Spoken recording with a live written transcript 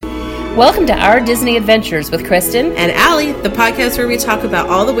Welcome to Our Disney Adventures with Kristen and Allie, the podcast where we talk about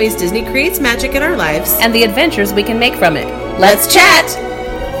all the ways Disney creates magic in our lives and the adventures we can make from it. Let's chat!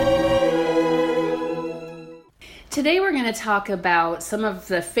 Today we're going to talk about some of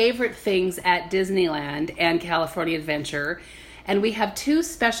the favorite things at Disneyland and California Adventure. And we have two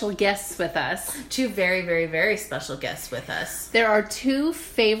special guests with us. Two very, very, very special guests with us. There are two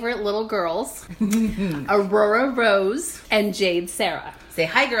favorite little girls, Aurora Rose and Jade Sarah. Say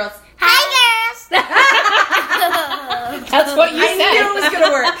hi, girls. Hi, girls. That's what you said. I knew it was going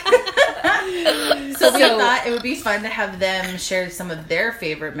to work. So we thought it would be fun to have them share some of their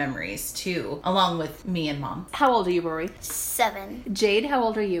favorite memories, too, along with me and Mom. How old are you, Rory? 7. Jade, how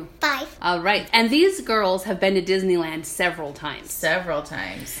old are you? 5. All right. And these girls have been to Disneyland several times. Several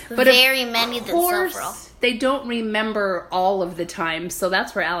times. But very many than several. They don't remember all of the time, so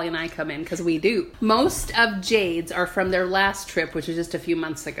that's where Allie and I come in, because we do. Most of Jade's are from their last trip, which was just a few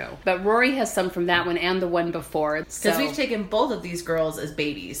months ago. But Rory has some from that one and the one before. Because we've taken both of these girls as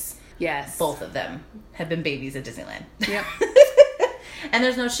babies. Yes. Both of them have been babies at Disneyland. Yep. And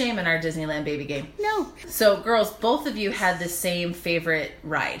there's no shame in our Disneyland baby game. No. So, girls, both of you had the same favorite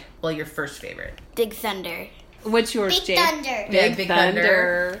ride. Well, your first favorite. Big Thunder. What's yours, Big Jade? Thunder. Yeah, Big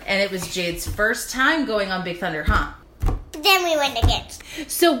Thunder. And it was Jade's first time going on Big Thunder, huh? But then we went again.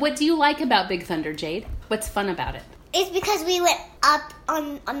 So what do you like about Big Thunder, Jade? What's fun about it? It's because we went up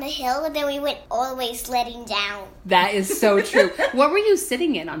on the hill and then we went all the way sledding down. That is so true. What were you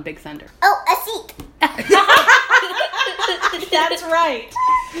sitting in on Big Thunder? Oh, a seat. That's right.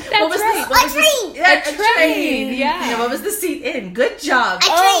 A train. Yeah. What was the seat in? Good job.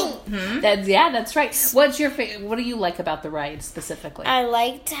 A train. That's right. What's your what do you like about the ride specifically? I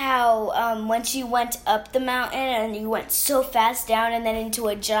liked how once you went up the mountain and you went so fast down and then into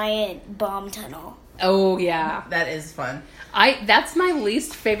a giant bomb tunnel. Oh yeah, that is fun. That's my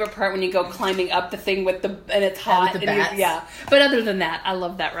least favorite part when you go climbing up the thing and it's hot. With the bats. But other than that, I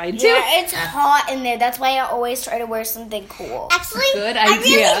love that ride too. Yeah, it's hot in there. That's why I always try to wear something cool. Actually, Good I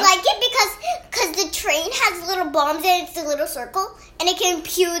idea. really like it because the train has little bombs and it's a little circle and it can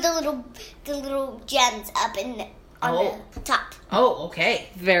pew the little gems up on the top. Oh, okay.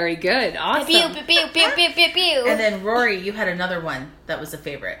 Very good. Awesome. Pew, pew, pew, pew, pew, pew, pew. And then Rory, you had another one that was a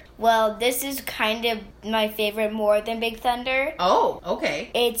favorite. Well, this is kind of my favorite more than Big Thunder. Oh,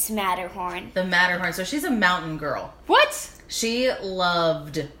 okay. It's Matterhorn. The Matterhorn. So she's a mountain girl. What? She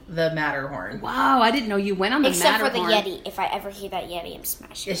loved the Matterhorn. Wow, I didn't know you went on the Except Matterhorn. for the Yeti. If I ever hear that Yeti, I'm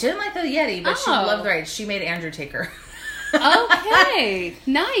smashing. She didn't like the Yeti, but she Oh. loved the ride. She made Andrew take her. Okay,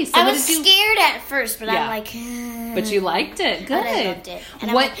 nice. So I what was did you- scared at first, but Yeah. I'm like... But you liked it. Good. And I loved it.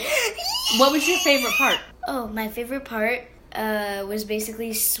 And What? I'm like, What was your favorite part? oh, my favorite part was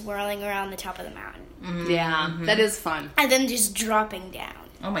basically swirling around the top of the mountain. Yeah, that is fun. And then just dropping down.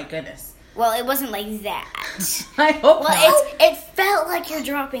 Oh my goodness. Well, it wasn't like that. I hope not. Well, it felt like you're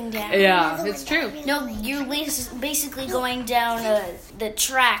dropping down. Yeah, it's true. No, you're basically going down the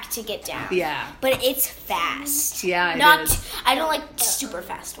track to get down. Yeah. But it's fast. Yeah, it Not. is. I don't like super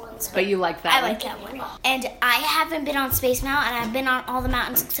fast ones. But you like that I one? like that one. And I haven't been on Space Mountain. I've been on all the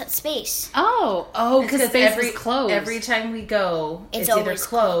mountains except Space. Oh, because space is closed. Every time we go, it's either always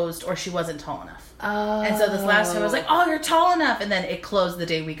closed or she wasn't tall enough. Oh. And so this last time I was like, oh, you're tall enough. And then it closed the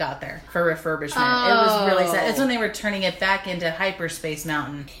day we got there for refurbishment. It was really sad. It's when they were turning it back into Hyperspace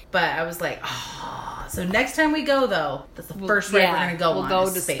Mountain. But I was like, oh. So next time we go, though, that's the first ride we're going to go on. We'll go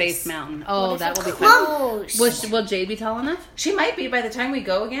is to Space. Space Mountain. Oh, that will be fun. Close. Will Jade be tall enough? She might be by the time we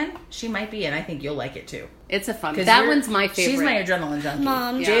go again. She might be, and I think you'll like it too. It's a fun. 'Cause That one's my favorite. She's my adrenaline junkie.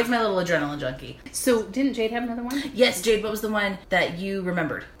 Mom. Jade's my little adrenaline junkie. So didn't Jade have another one? Yes, Jade, what was the one that you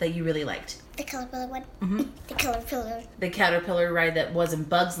remembered, that you really liked? The Caterpillar one. The Caterpillar. The Caterpillar ride that was in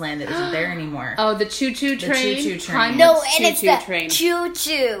Bugs Land that isn't there anymore. Oh, the choo-choo train. choo-choo train. No, Timeless and it's choo-choo the train.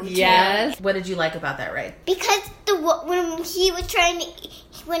 choo-choo. Yes. What did you like about that ride? Because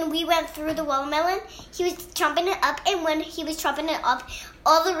when we went through the watermelon, he was chomping it up, and when he was chomping it up,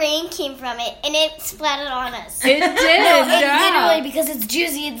 all the rain came from it, and it splattered on us. It did. yeah. Literally, because it's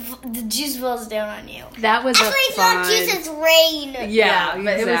juicy, the juice falls down on you. That was Actually, a it's fun. not juice, it's rain. Yeah, but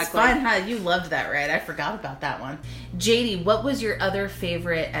exactly. it was fun, huh? You loved that ride. I forgot about that one. JD, what was your other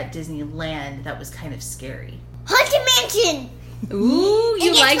favorite at Disneyland that was kind of scary? Haunted Mansion. Ooh, you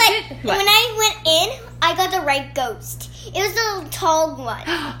And liked guess it? what? When I went in, I got the right ghost. It was the tall one.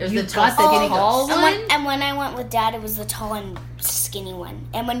 It was You the got the skinny tall ghost. one? And when I went with Dad, it was the tall and skinny one.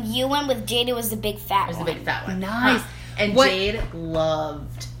 And when you went with Jade, it was the big fat It was one. the big fat one. Nice. And What- Jade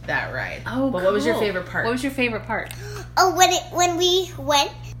loved that ride. Oh, but what was your cool. favorite part? What was your favorite part? Oh,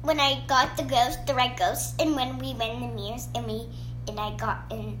 when I got the right ghost, and when we went in the mirrors, and I got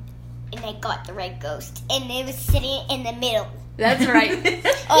in and I got the red ghost, and it was sitting in the middle. That's right. He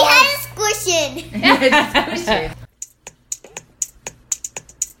had a squishin'.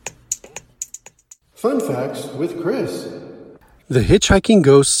 Fun facts with Chris. The hitchhiking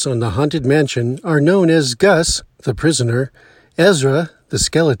ghosts on the Haunted Mansion are known as Gus, the prisoner, Ezra, the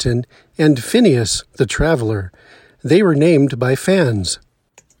skeleton, and Phineas, the traveler. They were named by fans.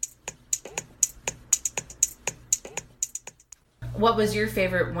 What was your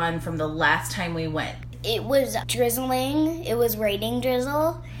favorite one from the last time we went? It was drizzling. It was raining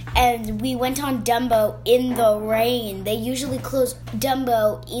drizzle. And we went on Dumbo in the rain. They usually close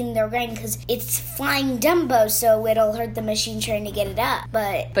Dumbo in the rain because it's flying Dumbo, so it'll hurt the machine trying to get it up.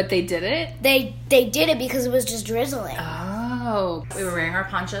 But But they did it? they did it because it was just drizzling. Oh. We were wearing our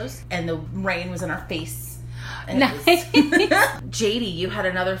ponchos, and the rain was in our face. And Nice. JD, you had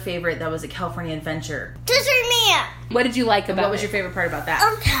another favorite that was a California Adventure. Mia. What did you like about What was it? your favorite part about that?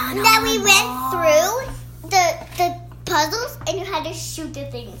 That we went through the puzzles and you had to shoot the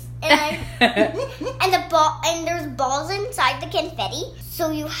things. And and the ball and there's balls inside the confetti, so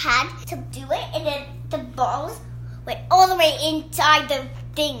you had to do it, and then the balls went all the way inside the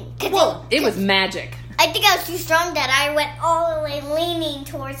thing. Whoa, it was magic. I think I was too strong that I went all the way leaning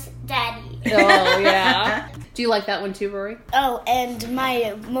towards Daddy. Oh, yeah. Do you like that one too, Rory? Oh, and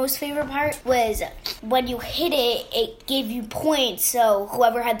my most favorite part was when you hit it, it gave you points, so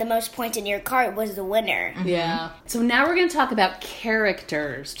whoever had the most points in your cart was the winner. Yeah. So now we're going to talk about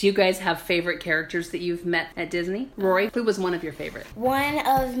characters. Do you guys have favorite characters that you've met at Disney? Rory, who was one of your favorite? One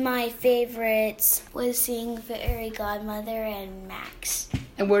of my favorites was seeing Fairy Godmother and Max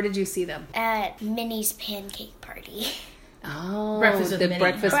And where did you see them? at Minnie's pancake party. Oh, Breakfast with the Minnie.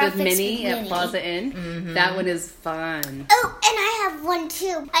 Breakfast with Breakfast Minnie with at Minnie. Plaza Inn. That one is fun. Oh, and I have one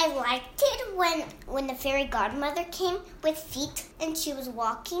too. I liked it when the fairy godmother came with feet and she was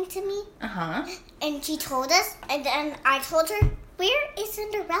walking to me Uh-huh. and she told us, and then I told her, "Where is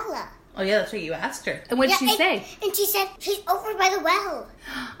Cinderella?" Oh, yeah, that's what you asked her. And what did she and, say? And she said, "She's over by the well."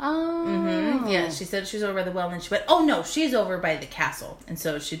 Oh. Yeah, she said she's over by the well, and then she went, oh, no, she's over by the castle. And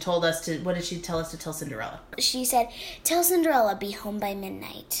so she told us to, what did she tell us to tell Cinderella? She said, "Tell Cinderella be home by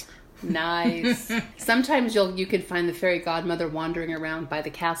midnight." Nice. Sometimes you can find the fairy godmother wandering around by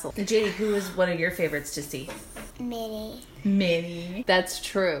the castle. And JD, who was one of your favorites to see? Minnie. Minnie. That's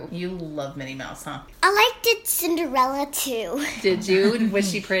true. You love Minnie Mouse, huh? I liked it Cinderella too. Did you?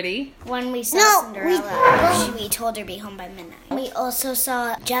 Was she pretty? When we saw No, Cinderella, we told her be home by midnight. We also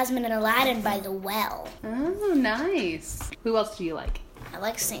saw Jasmine and Aladdin by the well. Oh, nice. Who else do you like? I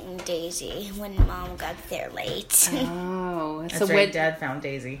like seeing Daisy when Mom got there late. Oh, That's so right, when, Dad found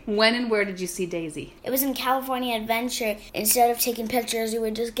Daisy. when and where did you see Daisy? It was in California Adventure. Instead of taking pictures, we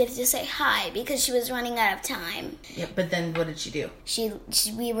would just get to say hi because she was running out of time. Yeah, but then what did she do?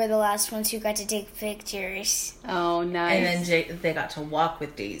 We were the last ones who got to take pictures. Oh, nice. And then they got to walk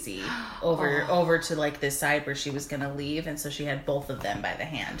with Daisy over to like this side where she was going to leave, and so she had both of them by the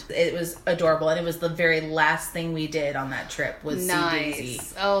hand. It was adorable, and it was the very last thing we did on that trip was see Daisy.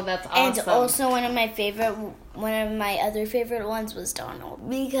 Oh, that's awesome. And also one of my other favorite ones was Donald.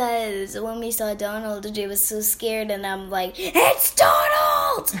 Because when we saw Donald, Jay was so scared, and I'm like, "It's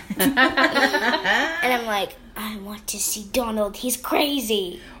Donald!" And I'm like, "I want to see Donald. He's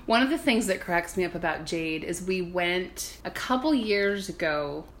crazy." One of the things that cracks me up about Jade is we went a couple years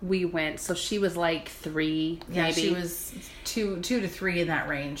ago. So she was like 3, Yeah, maybe. she was 2 to 3 in that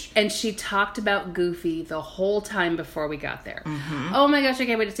range. And she talked about Goofy the whole time before we got there. Mm-hmm. Oh my gosh, I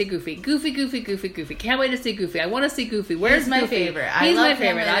can't wait to see Goofy. Goofy. Can't wait to see Goofy. I want to see Goofy. Where's He's my Goofy? favorite. I He's love my him,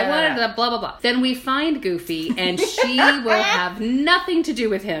 favorite. blah, I blah, wanted blah. to blah, blah, blah. Then we find Goofy, and she will have nothing to do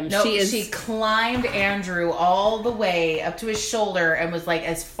with him. No, she she climbed Andrew all the way up to his shoulder and was like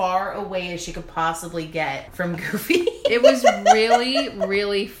as far away as she could possibly get from Goofy. It was really,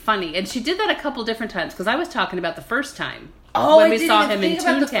 really funny. And she did that a couple different times, because I was talking about the first time. When we saw him in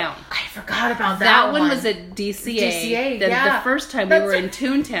Toontown. I forgot about That one was at DCA. yeah. The first time we were in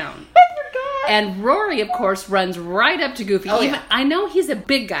Toontown. And Rory, of course, runs right up to Goofy. Oh, yeah. I know he's a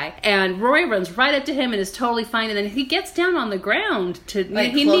big guy, and Rory runs right up to him and is totally fine. And then he gets down on the ground he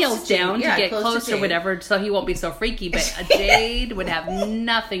close kneels to down Jade. Yeah, to get close to close or Jade. whatever, so he won't be so freaky. But Jade would have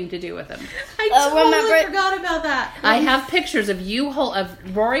nothing to do with him. I totally remember- forgot about that. I have pictures of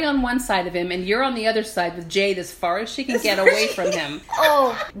of Rory on one side of him, and you're on the other side with Jade as far as she can get away from him.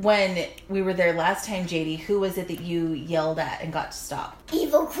 Oh, When we were there last time, JD, who was it that you yelled at and got to stop?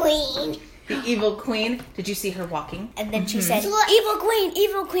 Evil queen. The evil queen. Did you see her walking? and then she said,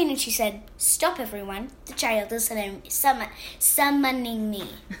 "Evil Queen," and she said, "Stop, everyone! The child is summoning me."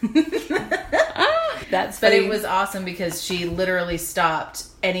 That's But funny. it was awesome because she literally stopped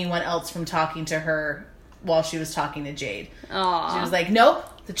anyone else from talking to her while she was talking to Jade. Aw. She was like, nope,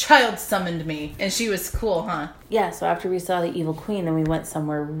 the child summoned me. And she was cool, huh? Yeah, so after we saw the Evil Queen, then we went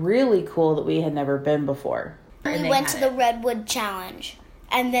somewhere really cool that we had never been before. And We they went to had the Redwood Challenge.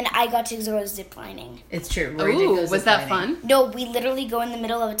 And then I got to go ziplining. It's true. Rory did Ooh, go was that ziplining. fun? No, we literally go in the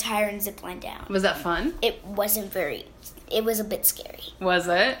middle of a tire and zipline down. Was that fun? It wasn't very... It was a bit scary. Was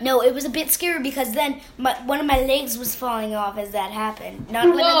it? No, it was a bit scary because then one of my legs was falling off as that happened.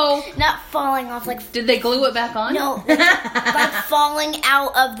 Not Whoa. not falling off like... Did they glue it back on? No, like falling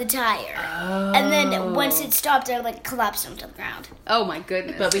out of the tire. And then once it stopped, I like collapsed onto the ground. Oh my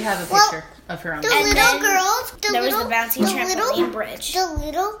goodness. But we have a Well, picture of her on The the And little then girls, there was the bouncy trampoline bridge. The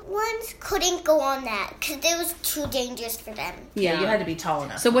little ones couldn't go on that because it was too dangerous for them. yeah. You had to be tall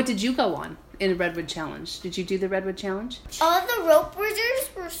enough. So what did you go on in Redwood Challenge? Did you do the Redwood Challenge? All the rope bridges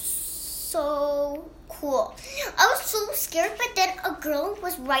were so cool. I was so scared, but then a girl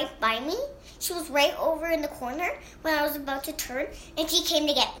was right by me. She was right over in the corner when I was about to turn, and she came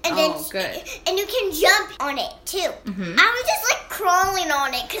to get. And then, Oh, good. And you can jump on it too. Mm-hmm. I was just like crawling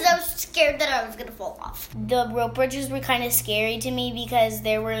on it because I was scared that I was gonna fall off. The rope bridges were kind of scary to me because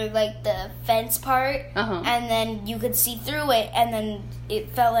there were like the fence part, Uh-huh. and then you could see through it, and then it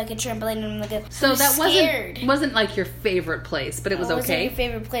felt like a trampoline. And I'm like, So I'm that scared. wasn't like your favorite place, but it was Wasn't okay. your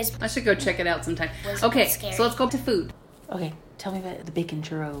favorite place. I should go check it out sometime. Was Okay, scary. so let's go to food. Okay, tell me about the bacon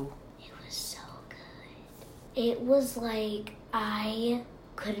churro. It was so good. It was like I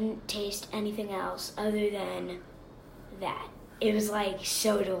couldn't taste anything else other than that. It was like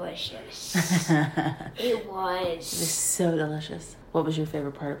so delicious. It was. It's so delicious. What was your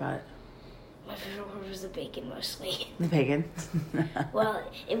favorite part about it? My favorite part was the bacon mostly. The bacon. Well,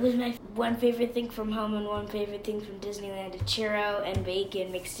 it was my one favorite thing from home and one favorite thing from Disneyland. A churro and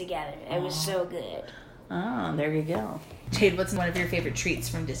bacon mixed together. It was so good. Oh, there you go. Jade, what's one of your favorite treats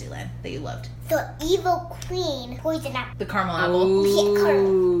from Disneyland that you loved? The evil queen poison apple. The caramel apple.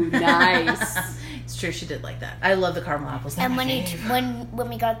 Ooh, nice. It's true, she did like that. I love the caramel apples. They're And my when you fave. when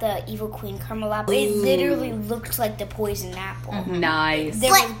we got the evil queen caramel apple, it literally looked like the poison apple. Nice. There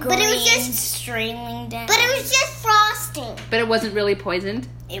was But it was green just- streaming down. But it was just frosting. But it wasn't really poisoned?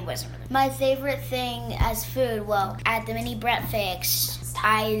 It wasn't really. My favorite thing as food, well, at the mini breakfast,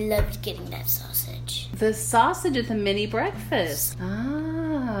 I loved getting that sausage. The sausage at the mini breakfast.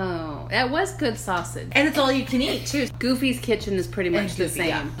 Oh, that was good sausage. And it's all you can eat, too. Goofy's Kitchen is pretty much the Goofy, same.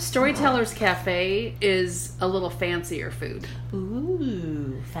 yeah. Storyteller's Cafe is a little fancier food.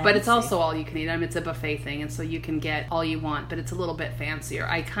 Ooh, fancy. But it's also all you can eat. I mean, it's a buffet thing, and so you can get all you want, but it's a little bit fancier.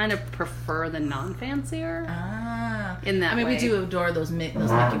 I kind of prefer the non-fancier Ah. in that I mean, way. we do adore those Mickey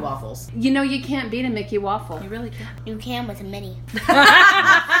waffles. You know, you can't beat a Mickey waffle. You really can. You can with a mini.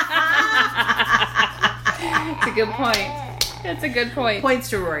 It's a good point. That's a good point. Points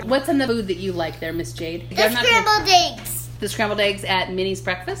to Rory. What's in the food that you like there, Miss Jade? The scrambled eggs. The scrambled eggs at Minnie's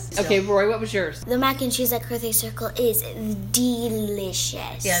Breakfast? Okay, Roy, what was yours? The mac and cheese at Cathay Circle is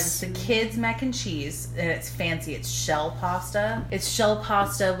delicious. Yeah, it's the kids' mac and cheese, and it's fancy. It's shell pasta. It's shell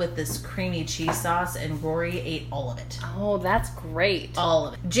pasta with this creamy cheese sauce, and Rory ate all of it. Oh, that's great. All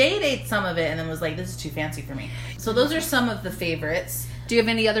of it. Jade ate some of it and then was like, this is too fancy for me. So those are some of the favorites Do you have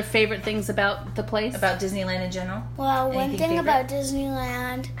any other favorite things about the place? about Disneyland in general. Well, one Anything thing favorite? about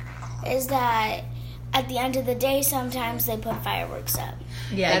Disneyland is that at the end of the day, sometimes they put fireworks up.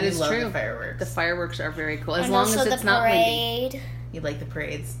 Yeah, That you is love true. the fireworks. The fireworks are very cool, as And long also as it's the not windy. parade. You like the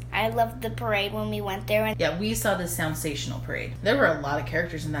parades. I loved the parade when we went there. And Yeah, we saw the Soundsational parade. There were a lot of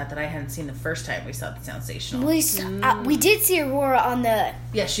characters in that I hadn't seen the first time we saw the Soundsational. we did see Aurora on the...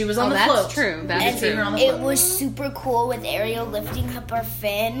 Yeah, she was on Oh, the that's float. true. We That's did see true. her on the It float. was super cool with Ariel lifting up her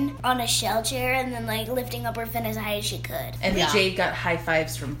fin on a shell chair and then like lifting up her fin as high as she could. And Jade got high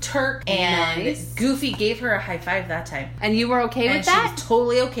fives from Turk, and Nice. Goofy gave her a high five that time. And you were okay And with she that? was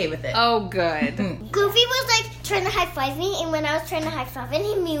totally okay with it. Oh, good. Goofy was like trying to high five me, and when I was trying to high five him,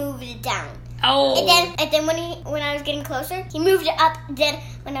 he moved it down. Oh. And then when I was getting closer, he moved it up. Then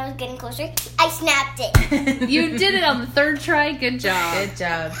when I was getting closer, I snapped it. You did it on the third try. Good job. Good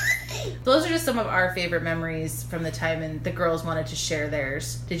job. Those are just some of our favorite memories from the time, and the girls wanted to share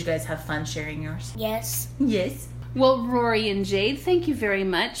theirs. Did you guys have fun sharing yours? Yes. Yes. Well, Rory and Jade, thank you very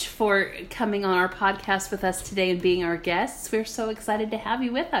much for coming on our podcast with us today and being our guests. We're so excited to have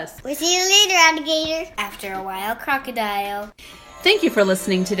you with us. We'll see you later, alligator. After a while, crocodile. Thank you for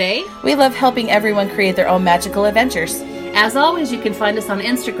listening today. We love helping everyone create their own magical adventures. As always, you can find us on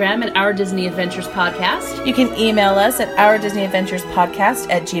Instagram at Our Disney Adventures Podcast You can email us at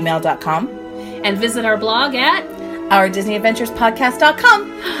ourdisneyadventurespodcast@gmail.com. and visit our blog at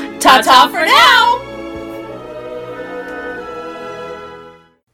ourdisneyadventurespodcast.com. Ta-ta for now!